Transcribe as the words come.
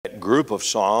group of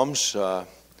Psalms,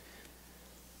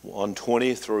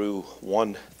 120 through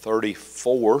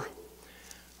 134,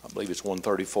 I believe it's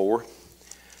 134,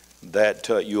 that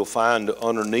you'll find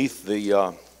underneath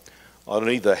the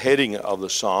heading of the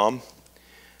Psalm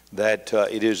that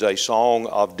it is a song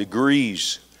of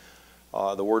degrees.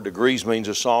 The word degrees means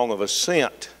a song of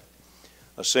ascent.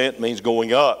 Ascent means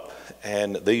going up,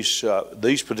 and these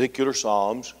particular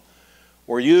Psalms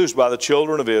were used by the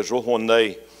children of Israel when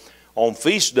they, on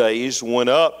feast days, went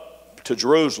up to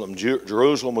Jerusalem.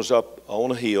 Jerusalem was up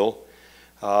on a hill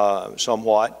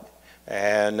somewhat,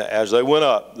 and as they went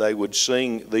up, they would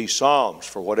sing these Psalms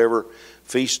for whatever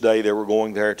feast day they were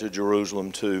going there to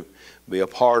Jerusalem to be a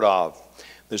part of.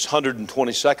 This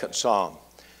 122nd Psalm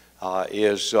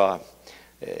is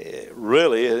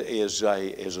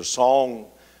a song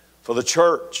for the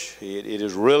church. It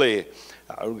is really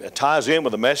it ties in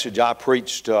with the message I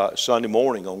preached Sunday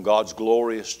morning on God's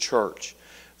glorious church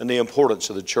and the importance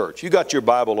of the church. You got your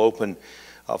Bible open.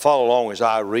 Follow along as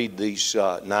I read these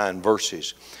 9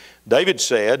 verses. David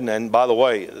said, and by the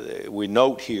way, we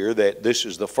note here that this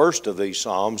is the first of these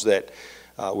Psalms that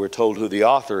we're told who the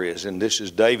author is, and this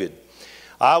is David.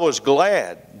 I was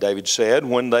glad, David said,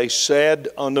 when they said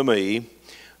unto me,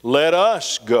 let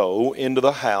us go into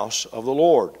the house of the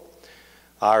Lord.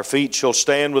 Our feet shall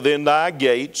stand within thy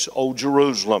gates, O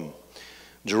Jerusalem.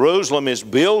 Jerusalem is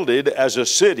builded as a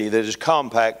city that is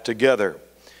compact together.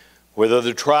 Whither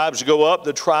the tribes go up,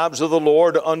 the tribes of the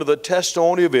Lord, unto the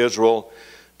testimony of Israel,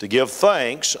 to give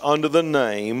thanks unto the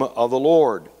name of the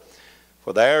Lord.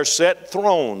 For there are set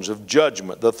thrones of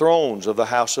judgment, the thrones of the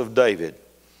house of David.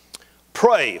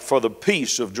 Pray for the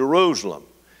peace of Jerusalem.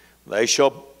 They shall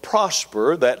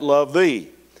prosper that love thee.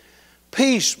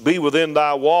 Peace be within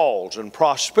thy walls, and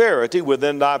prosperity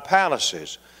within thy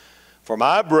palaces. For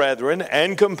my brethren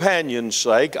and companions'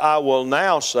 sake, I will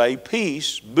now say,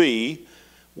 peace be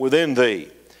within thee.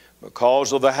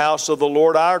 Because of the house of the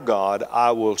Lord our God,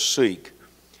 I will seek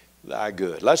thy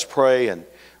good. Let's pray, and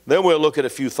then we'll look at a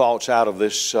few thoughts out of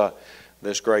this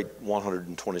great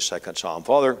 122nd Psalm.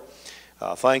 Father,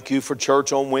 thank you for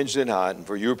church on Wednesday night and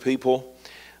for your people.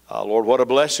 Lord, what a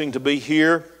blessing to be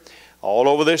here. All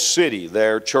over this city,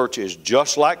 there are churches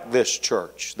just like this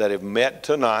church that have met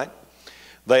tonight.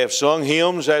 They have sung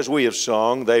hymns as we have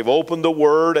sung. They've opened the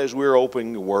Word as we're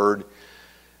opening the Word.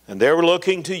 And they're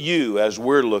looking to you as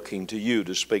we're looking to you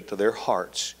to speak to their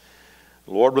hearts.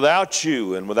 Lord, without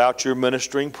you and without your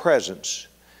ministering presence,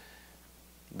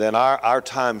 then our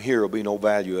time here will be no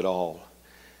value at all.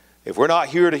 If we're not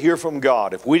here to hear from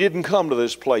God, if we didn't come to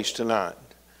this place tonight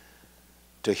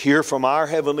to hear from our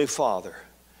Heavenly Father,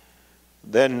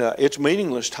 then it's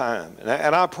meaningless time.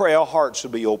 And I pray our hearts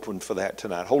will be open for that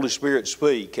tonight. Holy Spirit,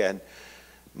 speak and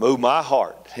move my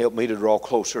heart. Help me to draw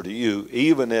closer to you,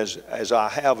 even as I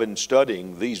have in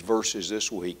studying these verses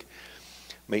this week.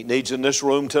 Meet needs in this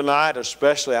room tonight,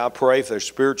 especially I pray if there's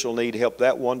spiritual need, help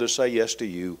that one to say yes to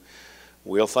you.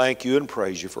 We'll thank you and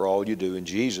praise you for all you do. In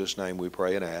Jesus' name we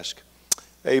pray and ask.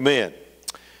 Amen.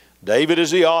 David is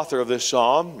the author of this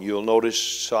psalm. You'll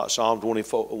notice Psalm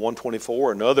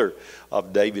 124, another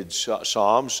of David's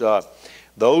psalms.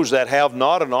 Those that have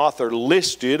not an author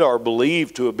listed are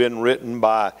believed to have been written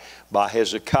by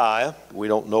Hezekiah. We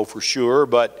don't know for sure,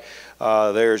 but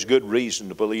there's good reason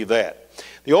to believe that.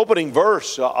 The opening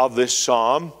verse of this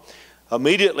psalm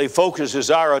immediately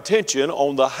focuses our attention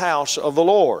on the house of the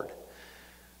Lord.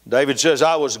 David says,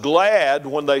 I was glad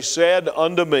when they said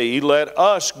unto me, let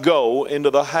us go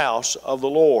into the house of the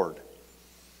Lord.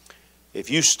 If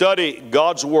you study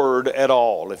God's Word at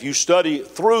all, if you study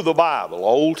through the Bible,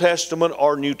 Old Testament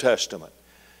or New Testament,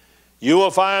 you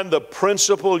will find the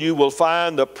principle, you will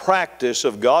find the practice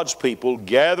of God's people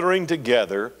gathering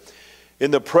together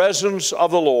in the presence of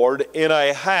the Lord in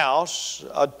a house,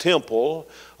 a temple,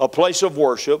 a place of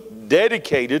worship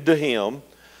dedicated to Him,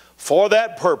 for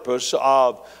that purpose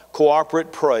of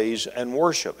corporate praise and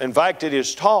worship. In fact, it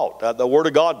is taught, the Word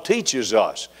of God teaches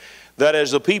us that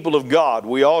as the people of God,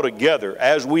 we ought to gather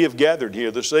as we have gathered here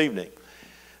this evening.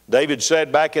 David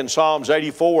said back in Psalms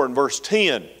 84 and verse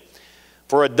 10,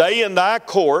 for a day in thy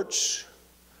courts,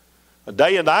 a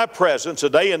day in thy presence,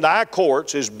 a day in thy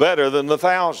courts is better than the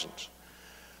thousands.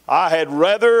 I had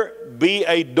rather be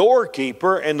a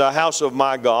doorkeeper in the house of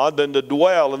my God than to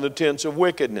dwell in the tents of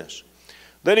wickedness.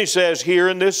 Then he says here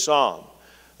in this psalm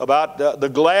about the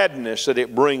gladness that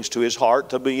it brings to his heart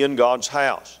to be in God's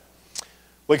house.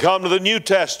 We come to the New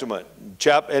Testament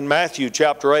in Matthew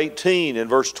chapter 18 and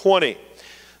verse 20.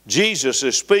 Jesus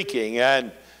is speaking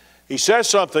and he says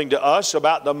something to us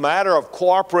about the matter of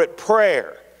corporate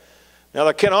prayer. Now,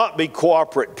 there cannot be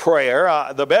corporate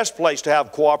prayer. The best place to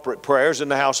have corporate prayer is in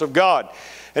the house of God.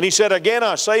 And he said, again,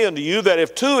 I say unto you that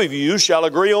if two of you shall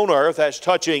agree on earth as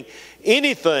touching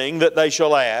anything that they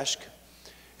shall ask,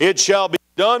 it shall be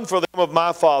done for them of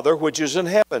my Father which is in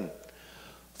heaven.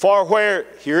 For where,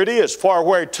 here it is, for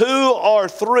where two or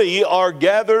three are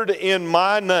gathered in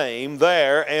my name,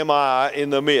 there am I in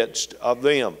the midst of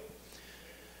them.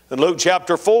 In Luke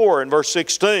chapter 4 and verse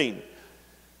 16,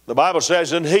 the Bible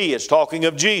says, and he, it's talking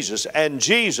of Jesus, and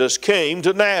Jesus came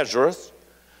to Nazareth,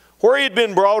 where he had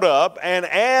been brought up, and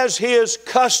as his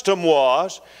custom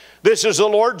was, this is the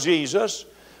Lord Jesus.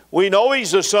 We know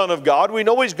he's the Son of God. We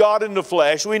know he's God in the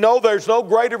flesh. We know there's no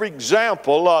greater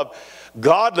example of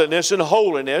godliness and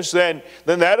holiness than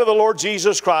that of the Lord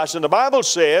Jesus Christ. And the Bible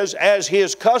says, as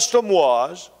his custom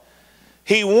was,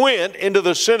 he went into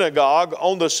the synagogue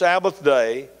on the Sabbath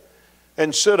day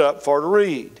and stood up for to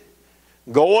read.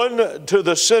 Going to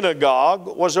the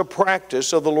synagogue was a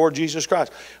practice of the Lord Jesus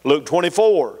Christ. Luke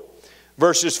 24,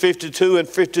 verses 52 and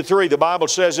 53, the Bible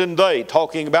says, and they,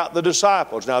 talking about the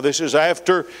disciples. Now this is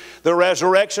after the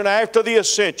resurrection, after the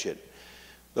ascension.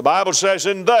 The Bible says,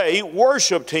 and they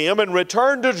worshiped him and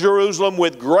returned to Jerusalem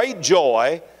with great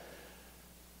joy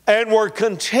and were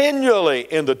continually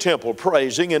in the temple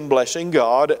praising and blessing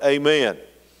God. Amen.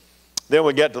 Then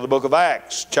we get to the book of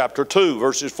Acts, chapter 2,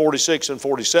 verses 46 and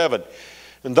 47.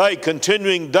 And they,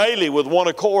 continuing daily with one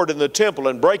accord in the temple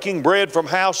and breaking bread from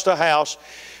house to house,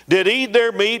 did eat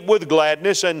their meat with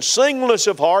gladness and singleness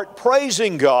of heart,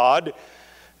 praising God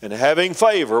and having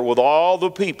favor with all the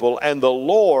people. And the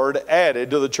Lord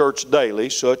added to the church daily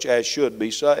such as should be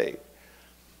saved.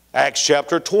 Acts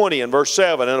chapter 20 and verse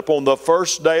 7, and upon the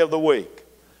first day of the week,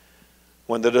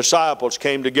 when the disciples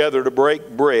came together to break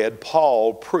bread,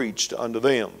 Paul preached unto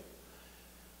them.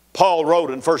 Paul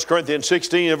wrote in 1 Corinthians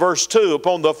 16 and verse 2,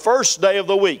 upon the first day of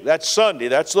the week, that's Sunday,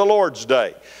 that's the Lord's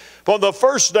day. Upon the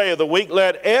first day of the week,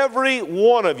 let every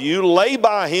one of you lay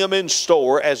by him in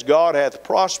store as God hath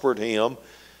prospered him,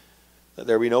 that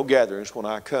there be no gatherings when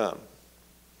I come.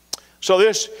 So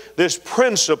this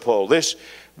principle, this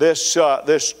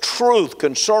truth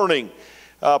concerning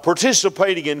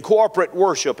participating in corporate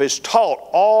worship is taught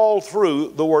all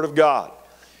through the Word of God.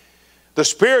 The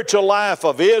spiritual life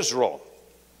of Israel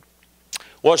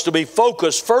was to be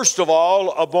focused first of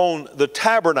all upon the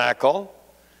tabernacle,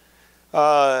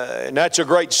 and that's a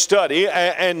great study.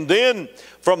 And then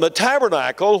from the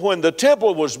tabernacle, when the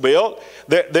temple was built,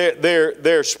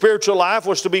 their spiritual life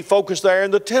was to be focused there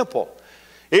in the temple.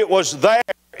 It was there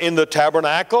in the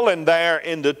tabernacle and there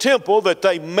in the temple that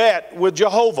they met with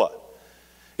Jehovah.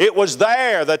 It was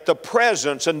there that the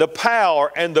presence and the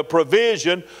power and the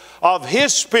provision of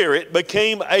His Spirit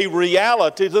became a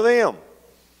reality to them.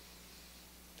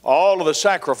 All of the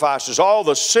sacrifices, all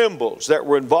the symbols that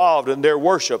were involved in their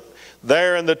worship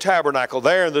there in the tabernacle,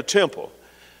 there in the temple,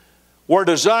 were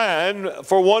designed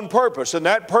for one purpose, and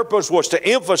that purpose was to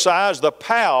emphasize the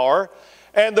power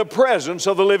and the presence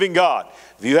of the living God.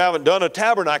 If you haven't done a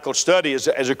tabernacle study as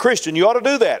a Christian, you ought to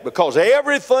do that, because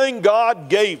everything God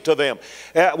gave to them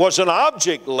was an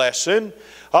object lesson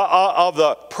of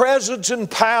the presence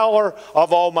and power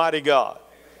of Almighty God.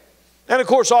 And of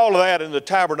course, all of that in the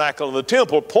tabernacle and the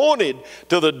temple pointed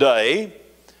to the day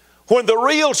when the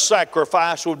real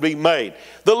sacrifice would be made.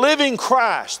 The living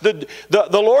Christ, the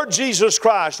Lord Jesus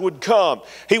Christ would come.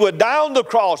 He would die on the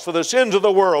cross for the sins of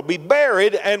the world, be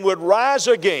buried, and would rise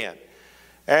again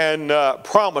and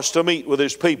promise to meet with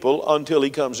His people until He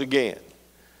comes again.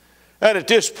 And at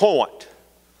this point,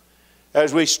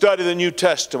 as we study the New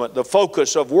Testament, the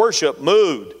focus of worship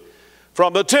moved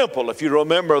from the temple. If you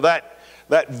remember that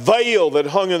veil that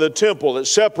hung in the temple that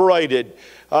separated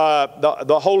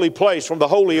the holy place from the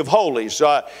Holy of Holies.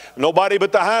 Nobody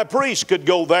but the high priest could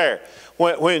go there.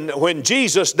 When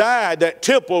Jesus died, that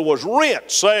temple was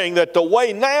rent, saying that the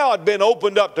way now had been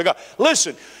opened up to God.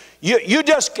 Listen,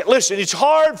 listen, it's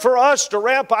hard for us to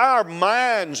wrap our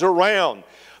minds around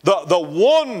the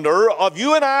wonder of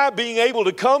you and I being able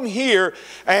to come here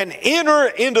and enter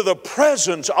into the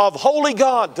presence of holy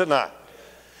God tonight.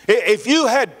 If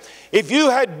you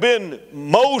had been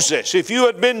Moses, if you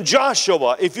had been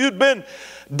Joshua, if you'd been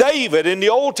David in the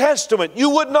Old Testament, you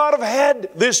would not have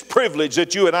had this privilege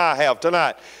that you and I have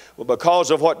tonight. Well, because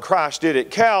of what Christ did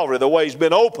at Calvary, the way's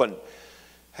been opened.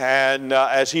 And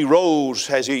as He rose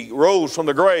from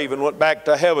the grave and went back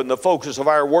to heaven, the focus of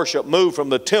our worship moved from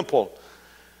the temple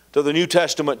to the New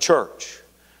Testament church.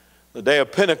 The day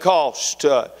of Pentecost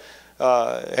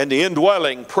and the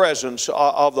indwelling presence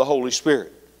of the Holy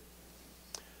Spirit.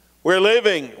 We're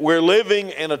living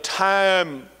in a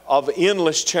time of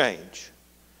endless change.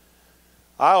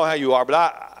 I don't know how you are,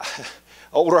 but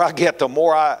older I get, the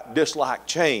more I dislike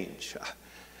change.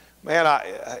 Man,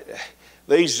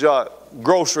 these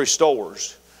grocery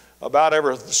stores, about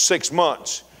every 6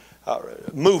 months,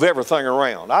 move everything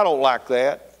around. I don't like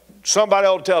that. Somebody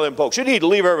ought to tell them folks, you need to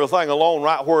leave everything alone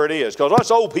right where it is, because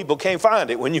us old people can't find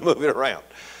it when you move it around.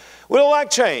 We don't like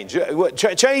change.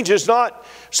 Change is not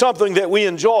something that we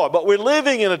enjoy, but we're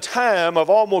living in a time of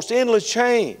almost endless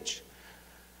change.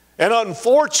 And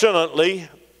unfortunately,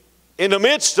 in the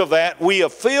midst of that, we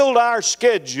have filled our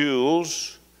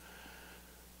schedules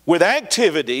with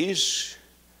activities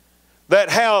that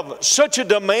have such a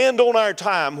demand on our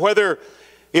time, whether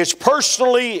it's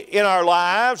personally in our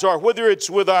lives or whether it's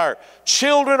with our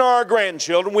children or our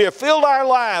grandchildren. We have filled our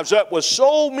lives up with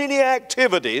so many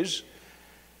activities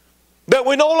that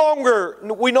we no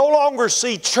longer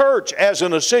see church as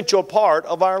an essential part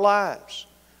of our lives.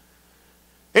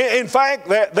 In fact,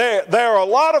 there are a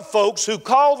lot of folks who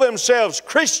call themselves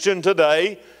Christian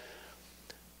today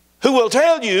who will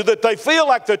tell you that they feel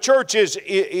like the church is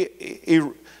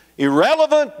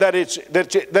irrelevant, that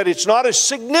it's not as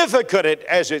significant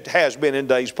as it has been in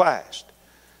days past.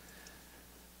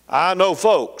 I know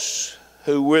folks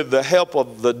who, with the help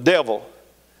of the devil,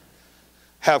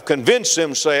 have convinced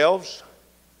themselves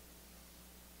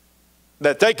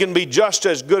that they can be just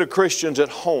as good a Christians at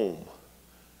home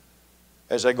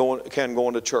as they can go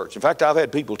into church. In fact, I've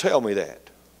had people tell me that.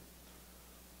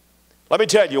 Let me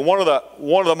tell you, one of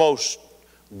the most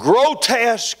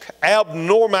grotesque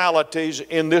abnormalities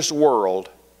in this world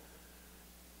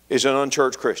is an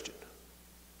unchurched Christian.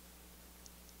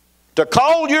 To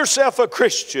call yourself a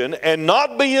Christian and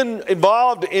not be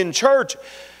involved in church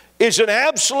is an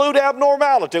absolute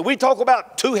abnormality. We talk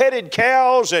about two-headed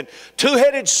cows and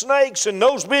two-headed snakes and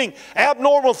those being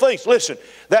abnormal things. Listen,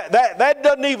 that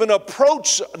doesn't even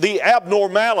approach the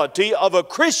abnormality of a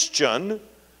Christian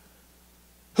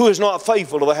who is not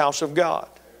faithful to the house of God.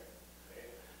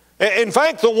 In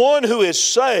fact, the one who is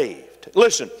saved,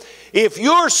 listen, if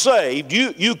you're saved,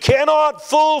 you cannot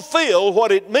fulfill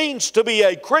what it means to be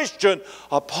a Christian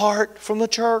apart from the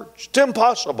church. It's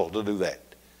impossible to do that.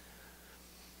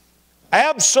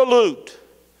 Absolute,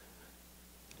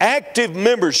 active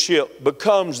membership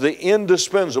becomes the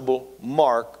indispensable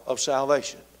mark of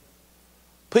salvation.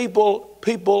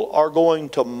 People are going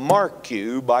to mark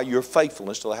you by your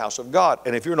faithfulness to the house of God.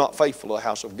 And if you're not faithful to the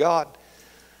house of God,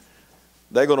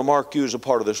 they're going to mark you as a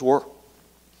part of this world.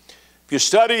 If you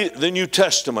study the New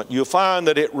Testament, you'll find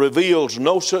that it reveals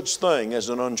no such thing as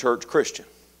an unchurched Christian.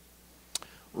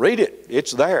 Read it.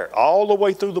 It's there. All the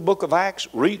way through the book of Acts.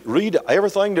 Read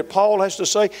everything that Paul has to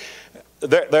say.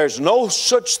 There's no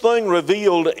such thing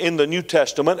revealed in the New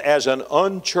Testament as an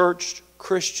unchurched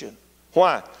Christian.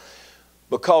 Why?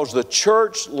 Because the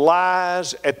church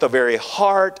lies at the very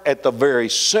heart, at the very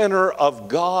center of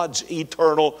God's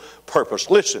eternal purpose.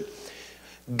 Listen,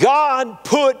 God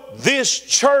put this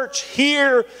church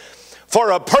here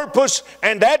for a purpose,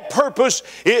 and that purpose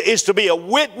is to be a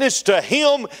witness to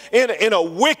Him in a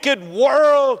wicked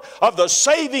world of the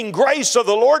saving grace of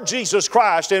the Lord Jesus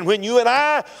Christ. And when you and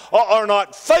I are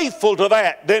not faithful to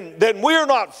that, then we're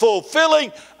not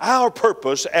fulfilling our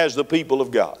purpose as the people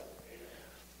of God.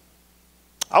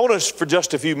 I want us for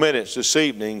just a few minutes this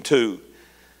evening to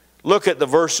look at the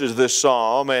verses of this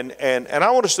psalm, and I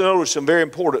want us to notice some very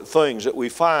important things that we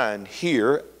find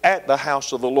here at the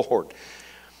house of the Lord.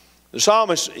 The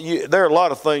psalmist, there are a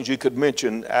lot of things you could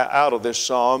mention out of this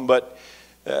psalm, but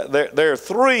there are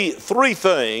three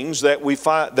things that we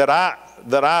find that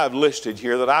I've listed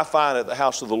here that I find at the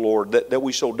house of the Lord that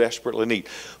we so desperately need.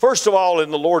 First of all,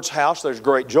 in the Lord's house, there's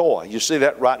great joy. You see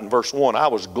that right in verse 1. I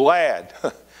was glad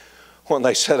when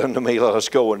they said unto me, let us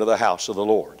go into the house of the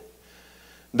Lord.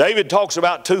 David talks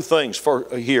about two things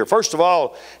here. First of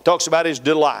all, he talks about his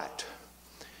delight.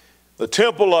 The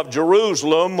temple of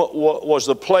Jerusalem was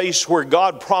the place where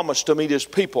God promised to meet His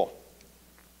people.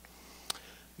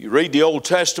 You read the Old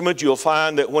Testament, you'll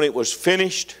find that when it was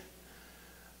finished,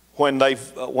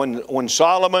 when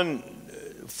Solomon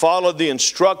followed the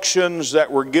instructions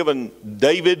that were given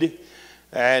David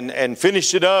and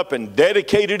finished it up and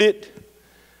dedicated it,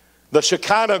 the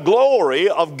Shekinah glory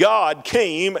of God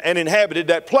came and inhabited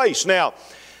that place. Now,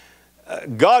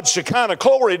 God's Shekinah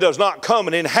glory does not come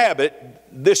and inhabit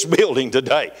this building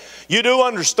today. You do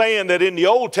understand that in the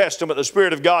Old Testament, the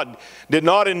Spirit of God did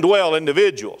not indwell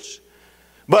individuals.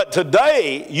 But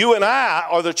today, you and I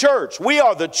are the church. We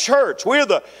are the church. We're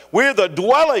the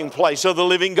dwelling place of the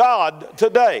living God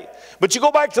today. But you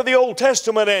go back to the Old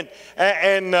Testament,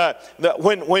 and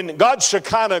when God's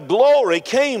Shekinah glory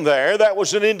came there, that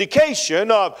was an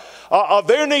indication of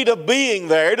their need of being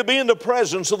there to be in the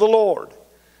presence of the Lord.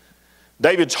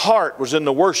 David's heart was in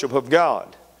the worship of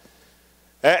God.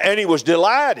 And he was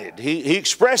delighted. He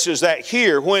expresses that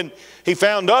here when he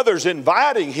found others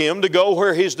inviting him to go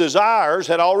where his desires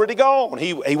had already gone.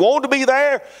 He wanted to be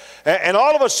there, and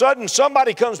all of a sudden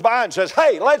somebody comes by and says,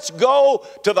 hey, let's go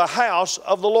to the house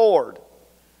of the Lord.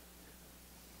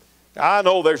 I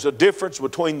know there's a difference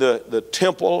between the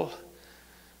temple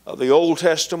of the Old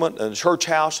Testament and the church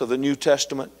house of the New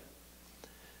Testament.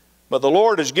 But the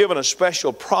Lord has given a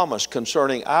special promise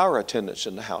concerning our attendance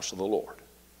in the house of the Lord.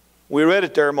 We read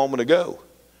it there a moment ago.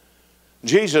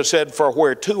 Jesus said, for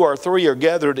where 2 or 3 are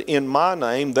gathered in my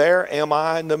name, there am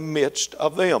I in the midst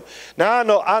of them.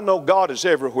 Now I know God is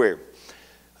everywhere.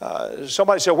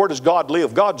 Somebody said, where does God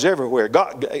live? God's everywhere.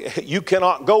 You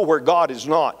cannot go where God is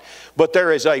not. But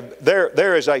there is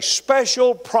a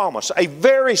special promise, a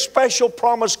very special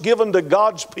promise given to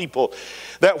God's people,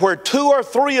 that where 2 or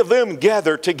 3 of them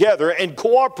gather together and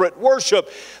cooperate worship,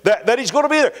 that He's going to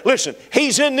be there. Listen,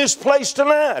 He's in this place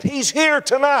tonight. He's here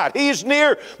tonight. He's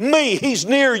near me. He's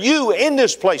near you in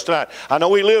this place tonight. I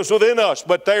know He lives within us,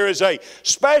 but there is a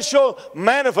special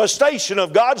manifestation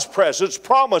of God's presence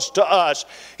promised to us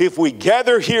if we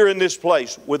gather here in this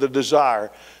place with a desire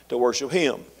to worship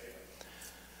Him.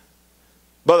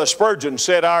 Brother Spurgeon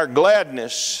said, our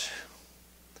gladness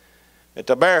at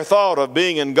the bare thought of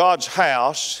being in God's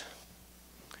house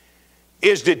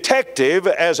is detective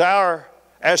as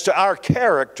to our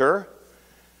character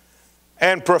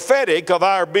and prophetic of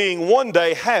our being one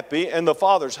day happy in the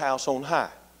Father's house on high.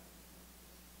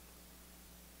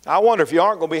 I wonder if you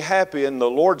aren't going to be happy in the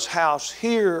Lord's house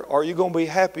here, or are you going to be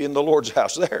happy in the Lord's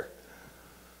house there?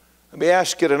 Let me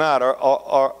ask you tonight,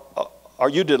 are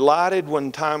you delighted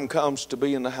when time comes to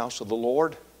be in the house of the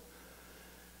Lord?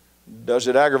 Does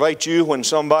it aggravate you when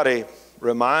somebody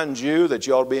reminds you that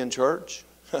you ought to be in church?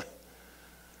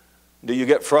 Do you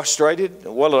get frustrated?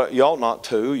 Well, you ought not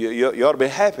to. You ought to be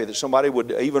happy that somebody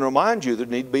would even remind you that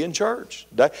you need to be in church.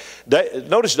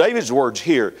 Notice David's words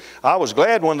here. I was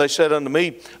glad when they said unto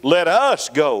me, let us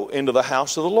go into the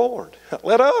house of the Lord.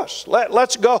 Let us.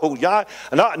 Let's go.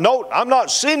 I'm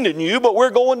not sending you, but we're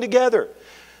going together.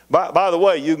 By the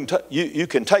way, you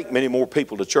can take many more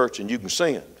people to church than you can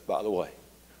send, by the way.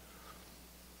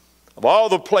 Of all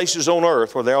the places on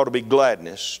earth where there ought to be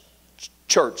gladness,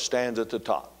 church stands at the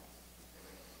top.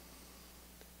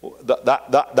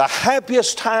 The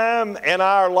happiest time in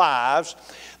our lives,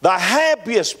 the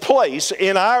happiest place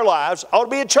in our lives ought to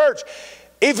be at church.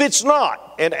 If it's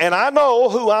not, and I know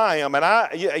who I am, and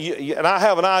I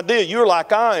have an idea, you're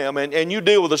like I am, and you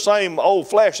deal with the same old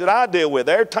flesh that I deal with.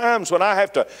 There are times when I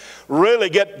have to really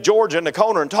get George in the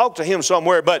corner and talk to him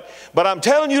somewhere, but I'm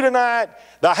telling you tonight,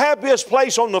 the happiest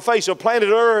place on the face of planet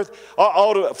Earth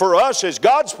for us as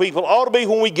God's people ought to be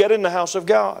when we get in the house of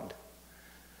God.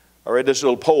 I read this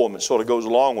little poem that sort of goes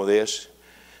along with this.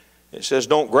 It says,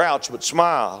 don't grouch but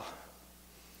smile.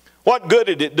 What good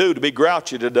did it do to be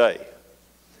grouchy today?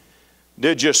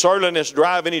 Did your surliness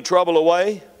drive any trouble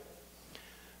away?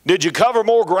 Did you cover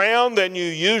more ground than you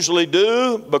usually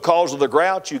do because of the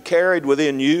grouch you carried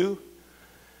within you?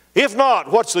 If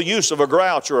not, what's the use of a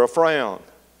grouch or a frown?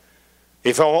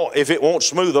 If it won't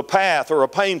smooth a path or a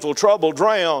painful trouble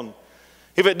drown,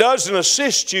 if it doesn't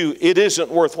assist you, it isn't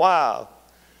worthwhile.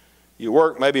 Your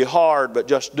work may be hard, but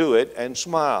just do it and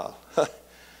smile.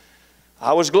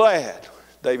 I was glad,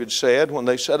 David said, when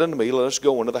they said unto me, let us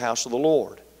go into the house of the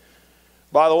Lord.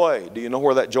 By the way, do you know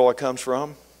where that joy comes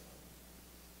from?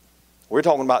 We're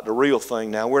talking about the real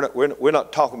thing now. We're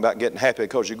not talking about getting happy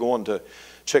because you're going to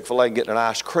Chick-fil-A and getting an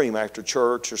ice cream after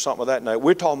church or something like that. No,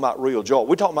 we're talking about real joy.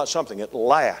 We're talking about something that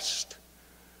lasts.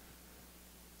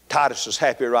 Titus is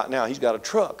happy right now. He's got a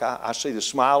truck. I see the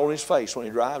smile on his face when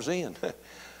he drives in.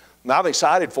 And I'm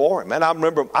excited for him. Man, I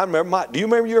remember do you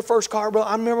remember your first car, brother?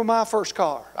 I remember my first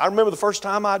car. I remember the first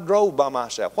time I drove by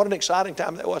myself. What an exciting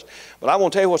time that was. But I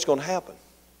want to tell you what's going to happen.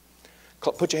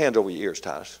 Put your hands over your ears,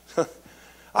 Titus.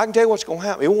 I can tell you what's going to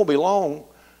happen. It won't be long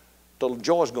till the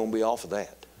joy's going to be off of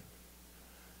that.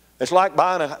 It's like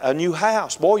buying a new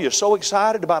house. Boy, you're so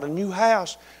excited about a new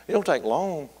house. It don't take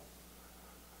long.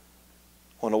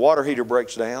 When the water heater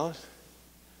breaks down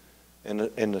and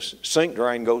the sink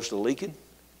drain goes to leaking,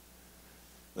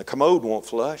 the commode won't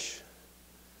flush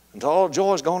until all the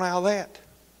joy's gone out of that.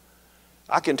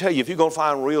 I can tell you, if you're going to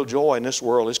find real joy in this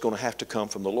world, it's going to have to come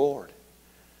from the Lord.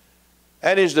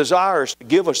 And His desire is to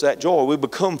give us that joy. We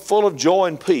become full of joy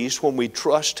and peace when we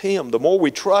trust Him. The more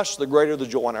we trust, the greater the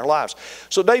joy in our lives.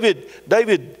 So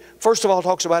David, first of all,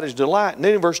 talks about his delight. And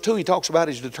then in verse 2, he talks about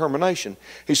his determination.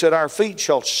 He said, our feet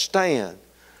shall stand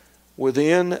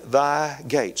within thy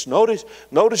gates.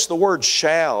 Notice the word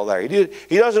shall there.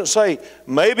 He doesn't say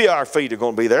maybe our feet are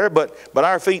going to be there, but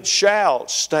our feet shall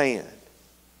stand.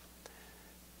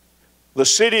 The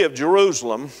city of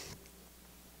Jerusalem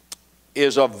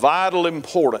is of vital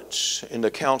importance in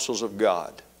the counsels of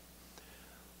God.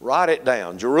 Write it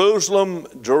down. Jerusalem.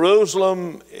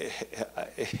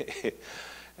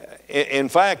 In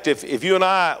fact, if you and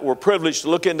I were privileged to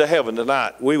look into heaven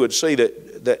tonight, we would see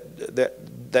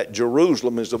that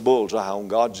Jerusalem is the bullseye on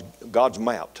God's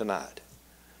map tonight.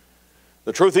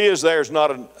 The truth is, there's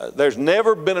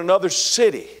never been another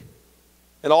city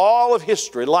in all of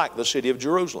history like the city of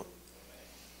Jerusalem.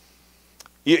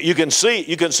 You can see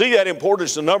that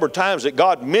importance the number of times that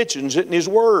God mentions it in His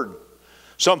Word.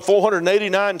 Some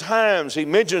 489 times He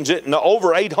mentions it in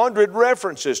over 800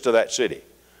 references to that city.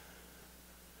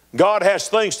 God has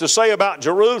things to say about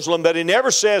Jerusalem that He never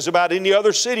says about any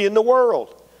other city in the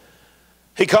world.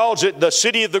 He calls it the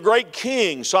city of the great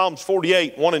king, Psalms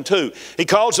 48, 1 and 2. He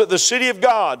calls it the city of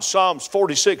God, Psalms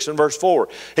 46 and verse 4.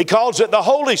 He calls it the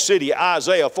holy city,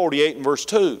 Isaiah 48 and verse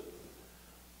 2.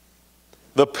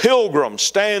 The pilgrim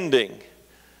standing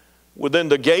within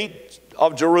the gate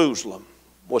of Jerusalem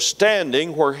was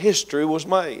standing where history was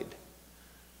made.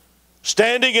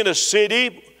 Standing in a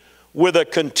city with a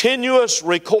continuous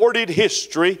recorded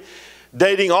history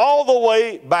dating all the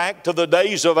way back to the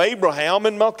days of Abraham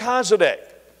and Melchizedek.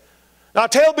 Now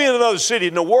tell me another city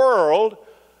in the world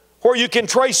where you can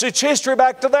trace its history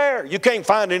back to there. You can't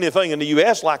find anything in the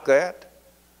U.S. like that.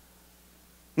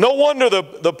 No wonder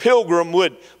the pilgrim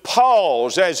would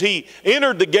pause as he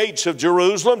entered the gates of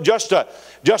Jerusalem just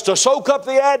to soak up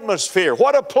the atmosphere.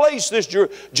 What a place this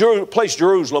place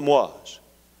Jerusalem was.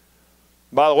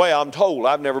 By the way, I'm told,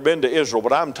 I've never been to Israel,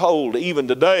 but I'm told even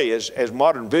today as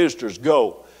modern visitors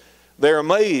go, they're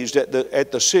amazed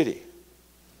at the city.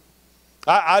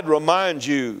 I'd remind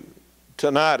you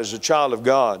tonight as a child of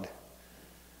God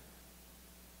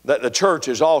that the church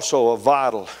is also of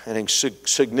vital and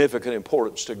significant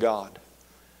importance to God.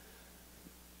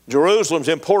 Jerusalem's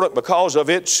important because of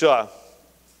its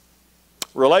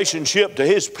relationship to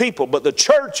His people, but the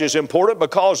church is important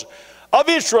because of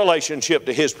its relationship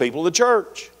to His people, the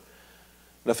church.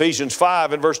 In Ephesians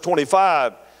 5 and verse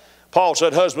 25, Paul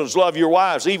said, husbands, love your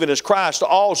wives, even as Christ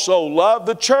also loved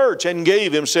the church and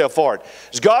gave Himself for it.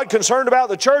 Is God concerned about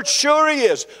the church? Sure He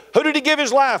is. Who did He give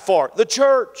His life for? The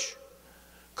church.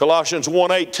 Colossians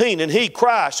 1:18, and He,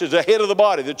 Christ, is the head of the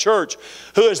body, the church,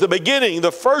 who is the beginning,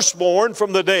 the firstborn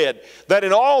from the dead, that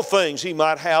in all things He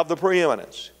might have the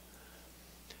preeminence.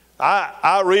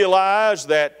 I realize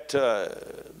that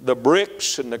the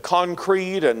bricks and the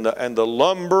concrete and the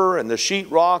lumber and the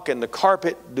sheetrock and the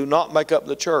carpet do not make up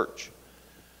the church.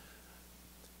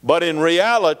 But in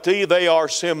reality, they are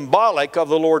symbolic of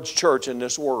the Lord's church in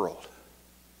this world.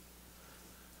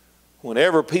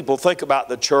 Whenever people think about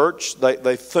the church,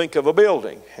 they think of a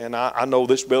building. And I know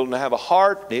this building to have a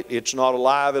heart. It's not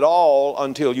alive at all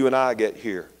until you and I get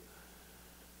here.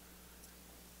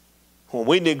 When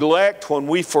we neglect, when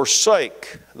we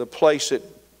forsake the place that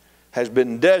has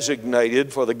been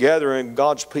designated for the gathering of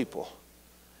God's people,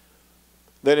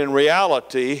 then in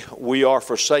reality we are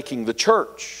forsaking the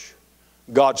church,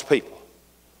 God's people.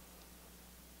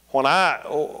 When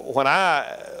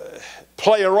I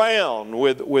play around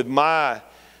with my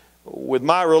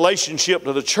relationship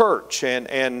to the church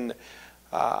and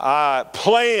I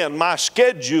plan my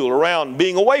schedule around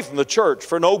being away from the church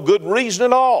for no good reason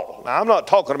at all. Now, I'm not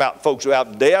talking about folks who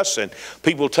have deaths and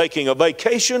people taking a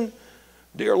vacation.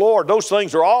 Dear Lord, those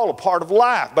things are all a part of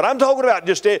life. But I'm talking about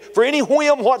just for any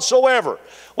whim whatsoever.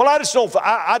 Well, I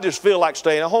just feel like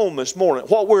staying at home this morning.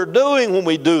 What we're doing when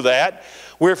we do that,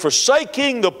 we're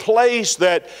forsaking the place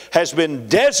that has been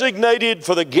designated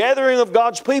for the gathering of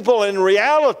God's people. In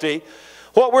reality,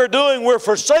 what we're doing, we're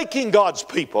forsaking God's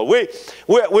people. We're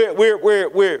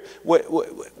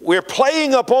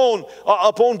playing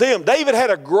upon them. David had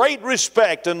a great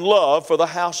respect and love for the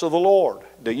house of the Lord.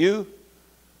 Do you?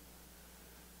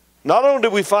 Not only do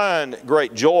we find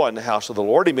great joy in the house of the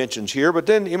Lord, he mentions here, but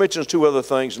then he mentions two other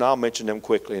things, and I'll mention them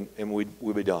quickly, and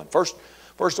we'll be done. First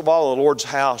of all, in the Lord's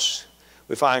house,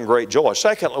 we find great joy.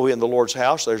 Secondly, in the Lord's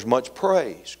house, there's much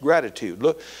praise, gratitude.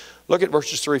 Look at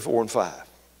verses 3, 4, and 5.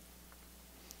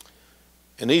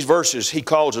 In these verses, he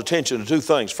calls attention to two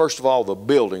things. First of all, the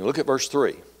building. Look at verse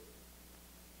 3.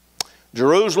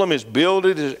 Jerusalem is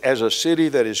builded as a city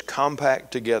that is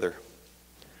compact together.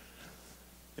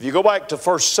 If you go back to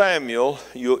 1 Samuel,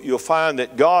 you'll find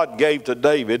that God gave to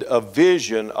David a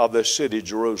vision of the city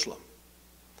Jerusalem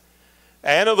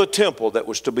and of the temple that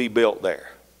was to be built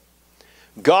there.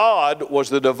 God was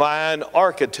the divine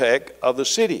architect of the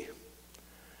city.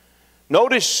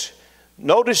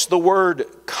 Notice the word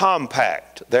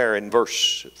compact there in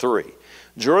verse 3.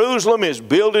 Jerusalem is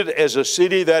builded as a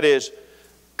city that is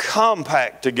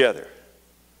compact together.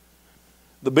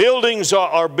 The buildings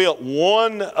are built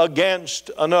one against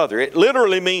another. It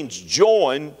literally means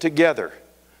joined together.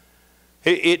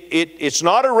 It's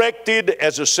not erected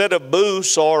as a set of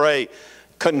booths or a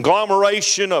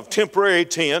conglomeration of temporary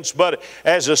tents, but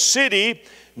as a city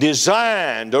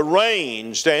designed,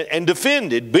 arranged, and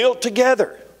defended, built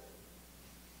together.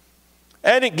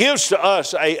 And it gives to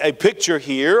us a picture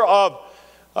here of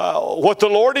what the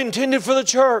Lord intended for the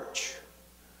church.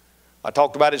 I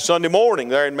talked about it Sunday morning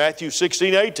there in Matthew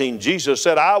 16:18. Jesus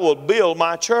said, I will build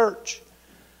my church.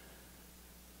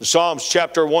 The Psalms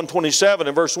chapter 127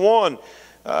 and verse 1,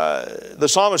 the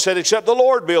psalmist said, except the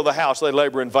Lord build the house, they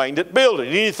labor in vain that build it.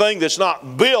 Anything that's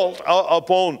not built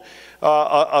upon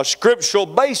a scriptural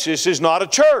basis is not a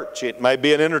church. It may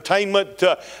be an entertainment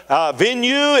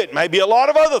venue. It may be a lot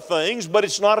of other things, but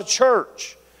it's not a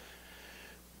church.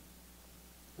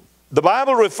 The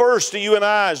Bible refers to you and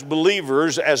I as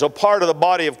believers as a part of the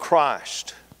body of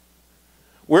Christ.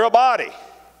 We're a body.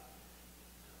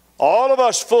 All of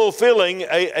us fulfilling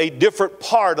a different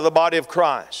part of the body of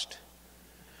Christ.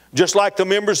 Just like the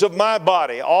members of my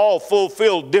body all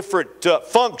fulfill different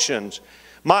functions.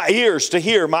 My ears to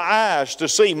hear, my eyes to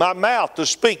see, my mouth to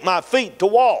speak, my feet to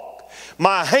walk,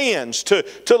 my hands to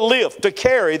lift, to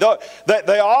carry. That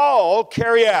they all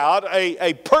carry out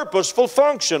a purposeful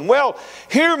function. Well,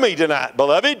 hear me tonight,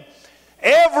 beloved.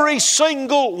 Every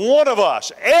single one of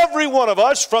us, every one of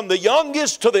us from the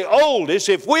youngest to the oldest,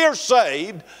 if we are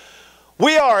saved,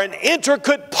 we are an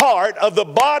intricate part of the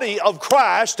body of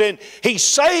Christ, and He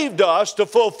saved us to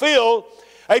fulfill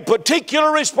a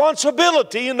particular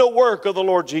responsibility in the work of the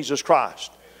Lord Jesus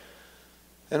Christ.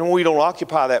 And when we don't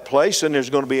occupy that place, then there's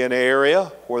going to be an area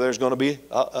where there's going to be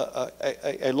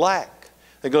a lack.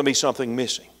 There's going to be something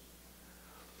missing.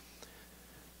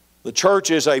 The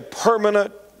church is a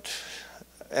permanent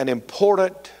and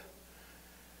important,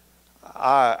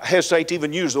 I hesitate to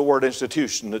even use the word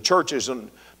institution. The church is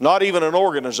not even an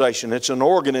organization. It's an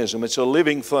organism. It's a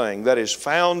living thing that is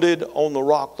founded on the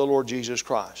rock, the Lord Jesus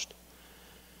Christ.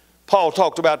 Paul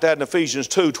talked about that in Ephesians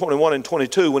 2:21 and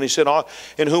 22 when he said,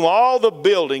 in whom all the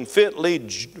building fitly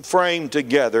framed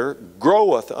together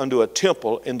groweth unto a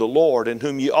temple in the Lord, in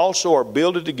whom ye also are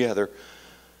builded together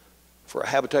for a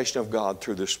habitation of God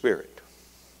through the Spirit.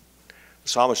 The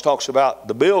psalmist talks about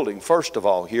the building first of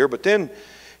all here, but then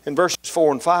in verses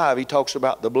 4 and 5 he talks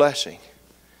about the blessing.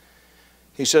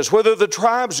 He says, whither the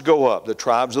tribes go up, the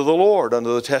tribes of the Lord,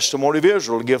 unto the testimony of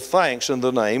Israel, to give thanks in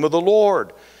the name of the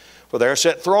Lord. For there are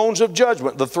set thrones of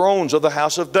judgment, the thrones of the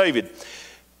house of David.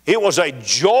 It was a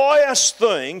joyous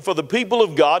thing for the people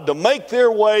of God to make their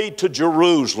way to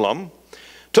Jerusalem,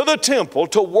 to the temple,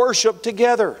 to worship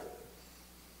together.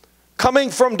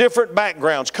 Coming from different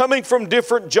backgrounds, coming from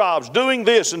different jobs, doing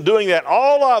this and doing that,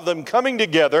 all of them coming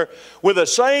together with the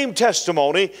same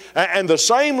testimony and the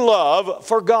same love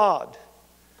for God.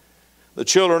 The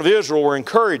children of Israel were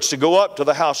encouraged to go up to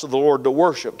the house of the Lord to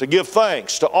worship, to give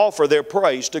thanks, to offer their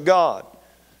praise to God.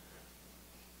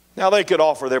 Now they could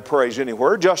offer their praise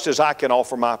anywhere, just as I can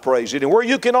offer my praise anywhere.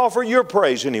 You can offer your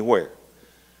praise anywhere.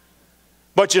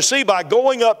 But you see, by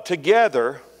going up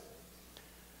together,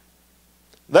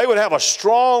 they would have a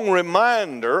strong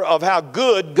reminder of how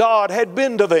good God had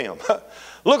been to them.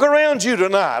 Look around you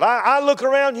tonight. I look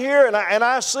around here and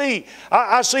I see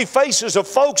faces of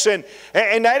folks, and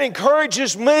that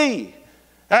encourages me.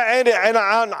 And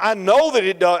I know that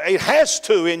it has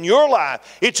to in your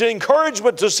life. It's an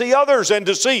encouragement to see others and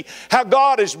to see how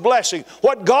God is blessing,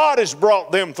 what God has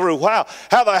brought them through,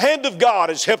 how the hand of God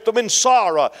has helped them in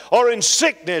sorrow or in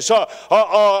sickness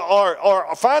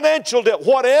or financial debt.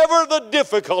 Whatever the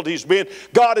difficulties been,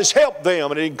 God has helped them,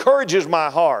 and it encourages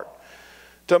my heart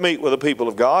to meet with the people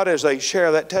of God as they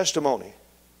share that testimony.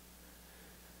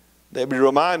 They'd be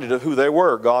reminded of who they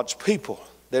were, God's people.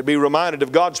 They'd be reminded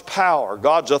of God's power,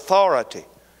 God's authority.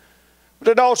 But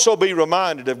they'd also be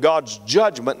reminded of God's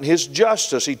judgment and His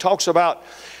justice. He talks about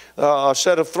a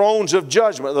set of thrones of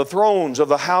judgment, the thrones of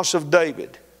the house of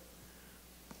David.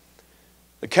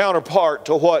 The counterpart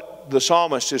to what the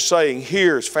psalmist is saying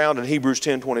here is found in Hebrews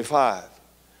 10:25.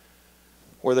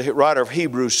 Where the writer of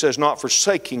Hebrews says, not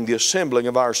forsaking the assembling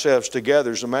of ourselves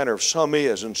together as the manner of some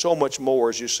is, and so much more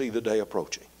as you see the day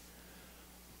approaching.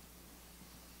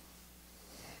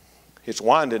 It's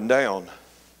winding down.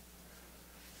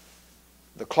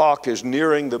 The clock is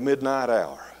nearing the midnight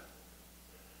hour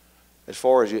as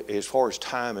far as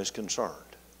time is concerned.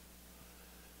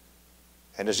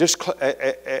 And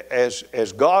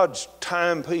as God's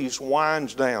timepiece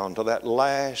winds down to that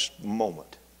last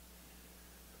moment,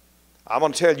 I'm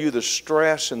going to tell you the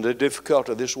stress and the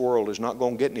difficulty of this world is not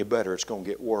going to get any better. It's going to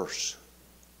get worse.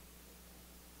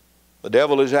 The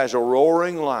devil is as a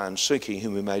roaring lion seeking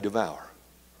whom he may devour.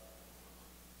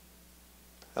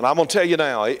 And I'm going to tell you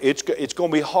now, it's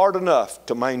going to be hard enough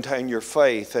to maintain your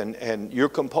faith and your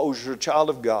composure as a child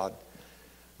of God,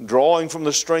 drawing from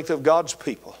the strength of God's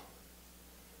people.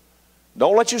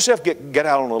 Don't let yourself get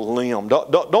out on a limb.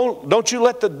 Don't you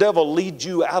let the devil lead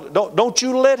you out. Don't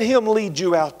you let him lead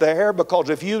you out there, because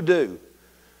if you do,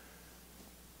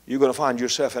 you're going to find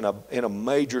yourself in a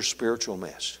major spiritual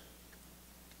mess.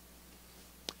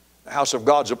 The house of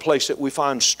God's a place that we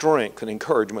find strength and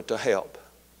encouragement to help.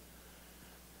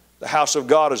 The house of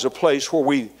God is a place where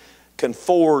we can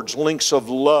forge links of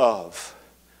love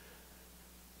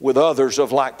with others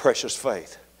of like precious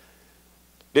faith.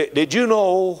 Did you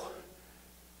know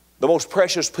the most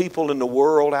precious people in the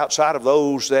world, outside of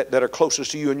those that are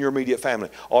closest to you in your immediate family,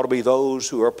 ought to be those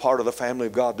who are part of the family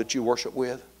of God that you worship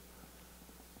with?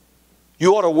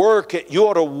 You ought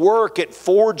to work at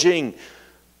forging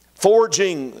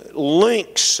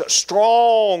links,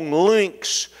 strong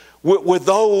links with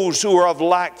those who are of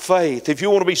like faith, if you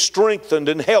want to be strengthened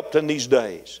and helped in these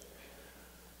days.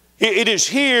 It is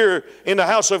here in the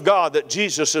house of God that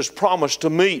Jesus has promised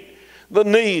to meet the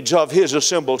needs of His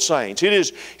assembled saints. It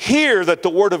is here that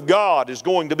the Word of God is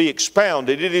going to be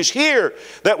expounded. It is here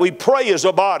that we pray as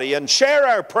a body and share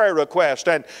our prayer requests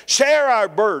and share our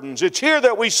burdens. It's here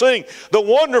that we sing the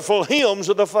wonderful hymns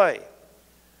of the faith.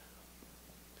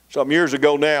 Some years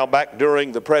ago now, back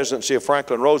during the presidency of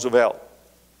Franklin Roosevelt,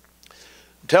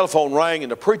 the telephone rang in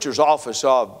the preacher's office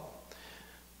of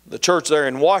the church there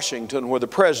in Washington where the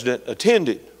president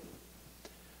attended.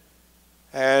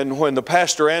 And when the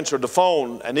pastor answered the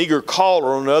phone, an eager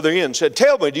caller on the other end said,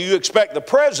 "Tell me, do you expect the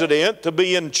president to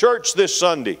be in church this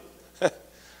Sunday?"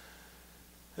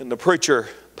 And the preacher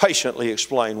patiently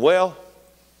explained, "Well,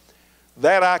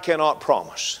 that I cannot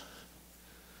promise.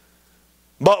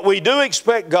 But we do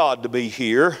expect God to be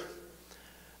here,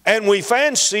 and we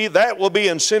fancy that will be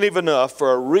incentive enough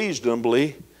for a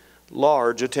reasonably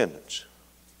large attendance."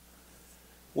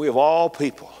 We of all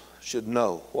people should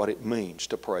know what it means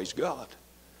to praise God.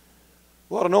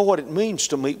 We ought to know what it means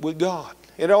to meet with God.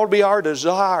 It ought to be our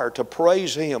desire to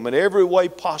praise Him in every way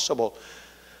possible,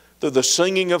 through the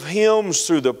singing of hymns,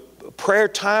 through the prayer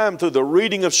time, through the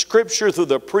reading of Scripture, through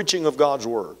the preaching of God's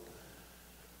Word.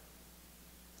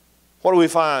 What do we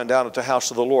find down at the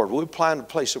house of the Lord? We find a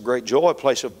place of great joy, a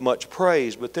place of much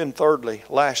praise. But then thirdly,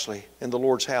 lastly, in the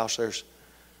Lord's house there's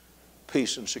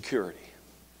peace and security.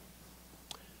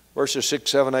 Verses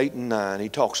 6, 7, 8, and 9, he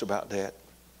talks about that.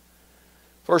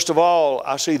 First of all,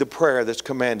 I see the prayer that's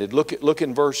commanded. Look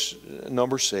in verse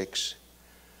number 6.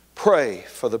 Pray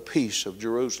for the peace of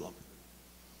Jerusalem.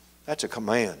 That's a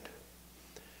command.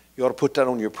 You ought to put that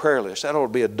on your prayer list. That ought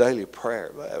to be a daily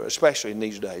prayer, especially in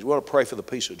these days. We ought to pray for the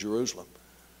peace of Jerusalem.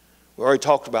 We already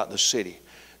talked about the city.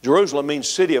 Jerusalem means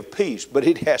city of peace, but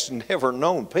it has never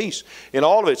known peace. In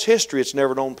all of its history, it's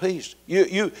never known peace.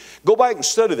 You go back and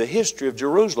study the history of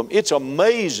Jerusalem. It's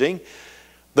amazing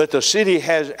that the city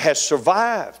has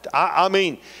survived. I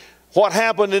mean, what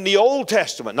happened in the Old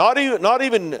Testament, not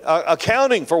even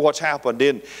accounting for what's happened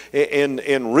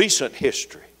in recent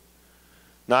history.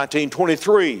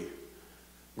 1923,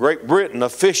 Great Britain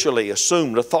officially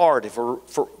assumed authority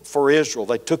for Israel.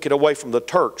 They took it away from the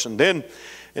Turks. And then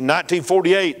in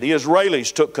 1948, the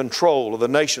Israelis took control of the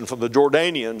nation from the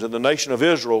Jordanians, and the nation of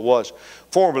Israel was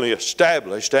formally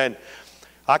established. And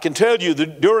I can tell you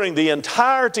that during the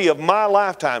entirety of my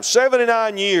lifetime,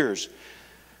 79 years,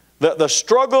 the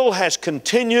struggle has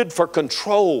continued for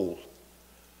control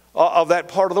of that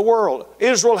part of the world.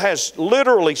 Israel has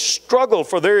literally struggled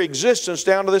for their existence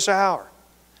down to this hour.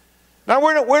 Now,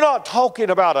 we're not talking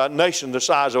about a nation the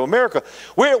size of America.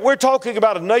 We're talking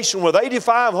about a nation with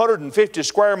 8,550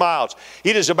 square miles.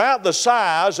 It is about the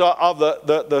size of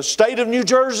the state of New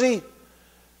Jersey.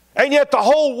 And yet the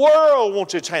whole world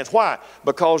wants its hands. Why?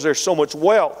 Because there's so much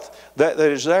wealth that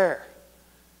is there.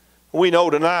 We know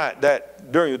tonight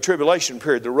that during the tribulation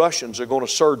period, the Russians are going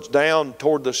to surge down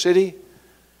toward the city.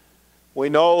 We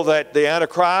know that the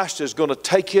Antichrist is going to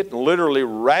take it and literally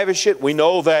ravish it. We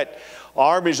know that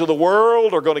armies of the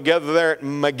world are going to gather there at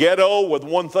Megiddo with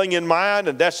one thing in mind,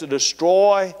 and that's to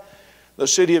destroy the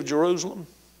city of Jerusalem.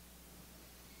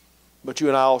 But you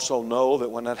and I also know that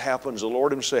when that happens, the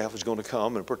Lord Himself is going to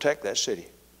come and protect that city.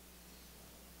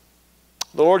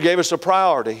 The Lord gave us a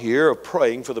priority here of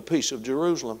praying for the peace of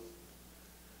Jerusalem.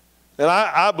 And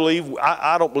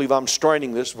I don't believe I'm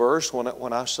straining this verse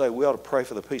when I say we ought to pray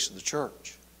for the peace of the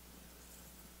church.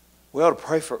 We ought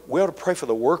to pray for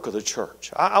the work of the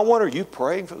church. I wonder, are you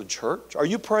praying for the church? Are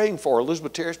you praying for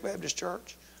Elizabeth Terrace Baptist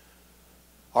Church?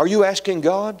 Are you asking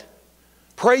God?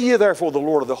 Pray ye therefore the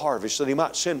Lord of the harvest, that He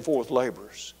might send forth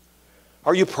laborers.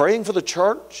 Are you praying for the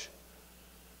church?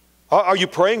 Are you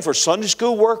praying for Sunday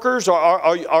school workers?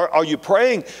 Are you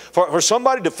praying for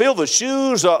somebody to fill the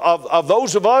shoes of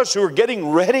those of us who are getting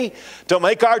ready to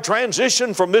make our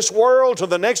transition from this world to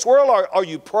the next world? Are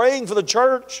you praying for the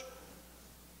church?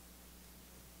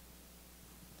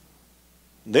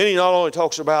 Then he not only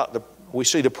talks about, we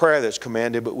see the prayer that's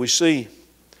commanded, but we see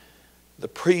the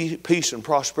peace and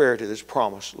prosperity that's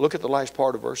promised. Look at the last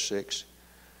part of verse 6.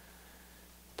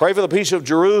 Pray for the peace of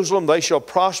Jerusalem. They shall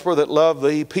prosper that love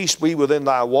thee. Peace be within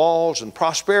thy walls, and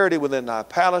prosperity within thy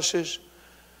palaces.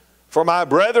 For my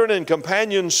brethren and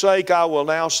companions' sake, I will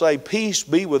now say, peace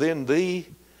be within thee.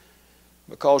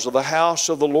 Because of the house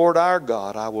of the Lord our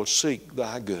God, I will seek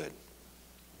thy good.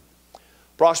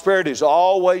 Prosperity is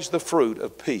always the fruit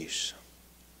of peace.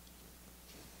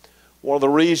 One of the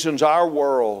reasons our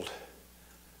world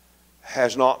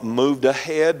has not moved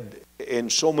ahead in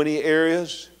so many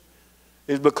areas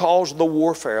is because of the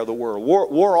warfare of the world.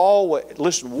 Warfare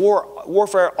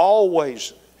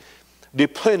always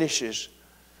deplenishes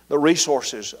the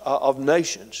resources of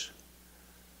nations.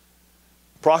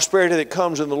 Prosperity that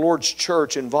comes in the Lord's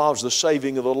church involves the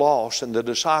saving of the lost and the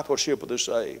discipleship of the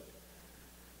saved.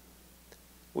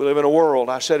 We live in a world,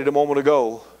 I said it a moment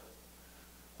ago,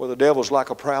 where the devil's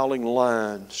like a prowling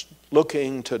lion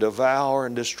looking to devour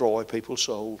and destroy people's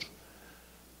souls.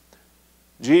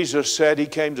 Jesus said He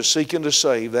came to seek and to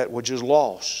save that which is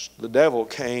lost. The devil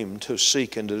came to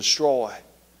seek and to destroy.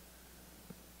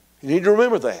 You need to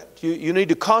remember that. You need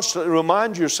to constantly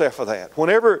remind yourself of that.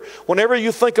 Whenever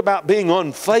you think about being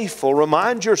unfaithful,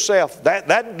 remind yourself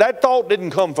that thought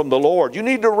didn't come from the Lord. You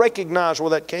need to recognize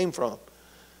where that came from.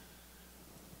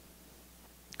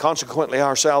 Consequently,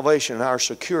 our salvation and our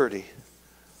security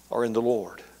are in the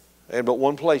Lord. And but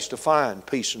one place to find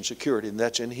peace and security, and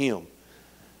that's in Him.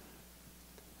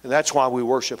 And that's why we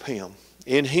worship Him.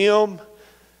 In Him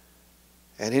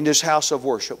and in this house of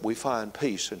worship, we find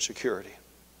peace and security.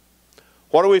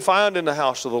 What do we find in the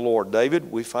house of the Lord,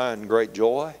 David? We find great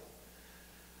joy.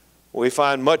 We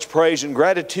find much praise and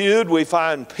gratitude. We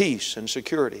find peace and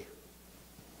security.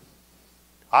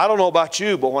 I don't know about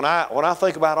you, but when I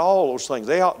think about all those things,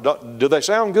 do they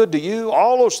sound good to you?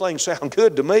 All those things sound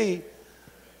good to me.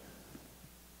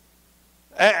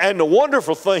 And the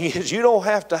wonderful thing is you don't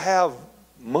have to have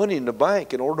money in the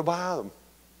bank in order to buy them.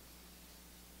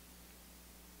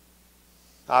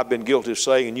 I've been guilty of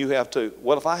saying, you have to,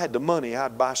 well, if I had the money,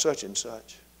 I'd buy such and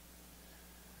such.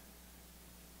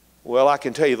 Well, I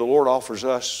can tell you the Lord offers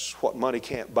us what money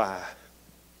can't buy.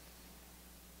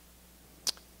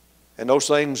 And those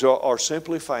things are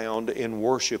simply found in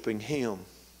worshiping Him.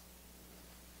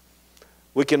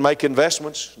 We can make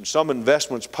investments, and some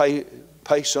investments pay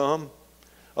some,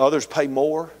 others pay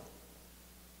more.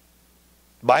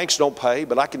 Banks don't pay,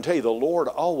 but I can tell you the Lord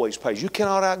always pays. You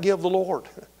cannot outgive the Lord.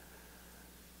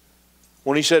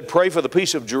 When He said, pray for the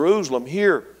peace of Jerusalem,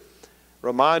 here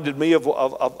reminded me of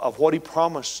what He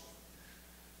promised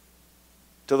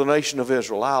to the nation of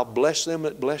Israel. I'll bless them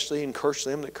that bless thee and curse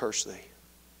them that curse thee.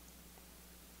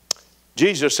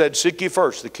 Jesus said, seek ye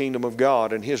first the kingdom of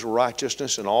God and His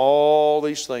righteousness, and all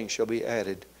these things shall be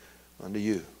added unto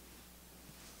you.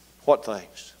 What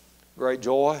things? Great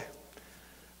joy,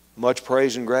 much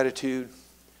praise and gratitude,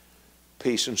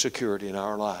 peace and security in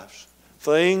our lives.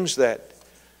 Things that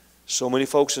so many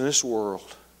folks in this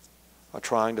world are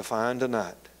trying to find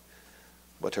tonight,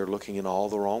 but they're looking in all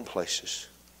the wrong places.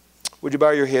 Would you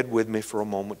bow your head with me for a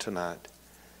moment tonight?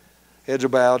 Heads are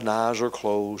bowed and eyes are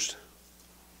closed.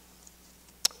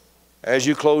 As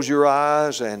you close your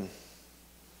eyes and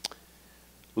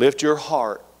lift your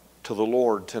heart to the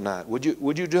Lord tonight, would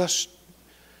you just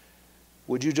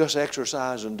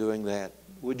exercise in doing that?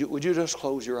 Would you just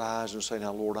close your eyes and say,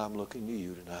 now Lord, I'm looking to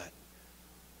you tonight.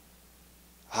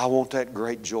 I want that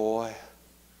great joy.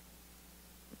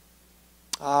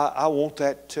 I want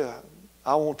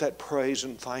that praise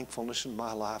and thankfulness in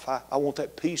my life. I want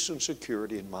that peace and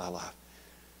security in my life.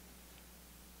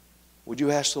 Would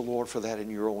you ask the Lord for that in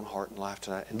your own heart and life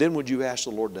tonight? And then would you ask the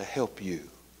Lord to help you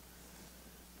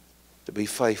to be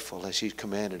faithful as He's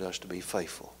commanded us to be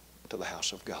faithful to the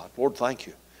house of God? Lord, thank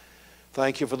you.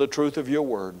 Thank you for the truth of your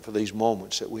word and for these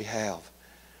moments that we have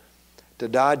to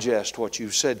digest what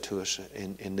you've said to us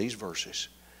in these verses.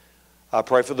 I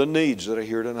pray for the needs that are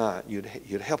here tonight. You'd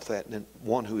help that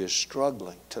one who is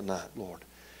struggling tonight, Lord.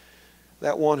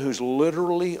 That one who's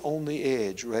literally on the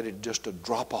edge, ready just to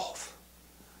drop off.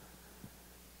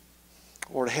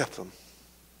 Lord, help them.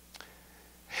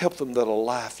 Help them that a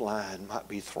lifeline might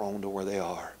be thrown to where they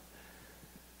are,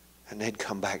 and they'd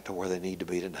come back to where they need to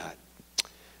be tonight.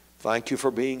 Thank you for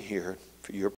being here, for your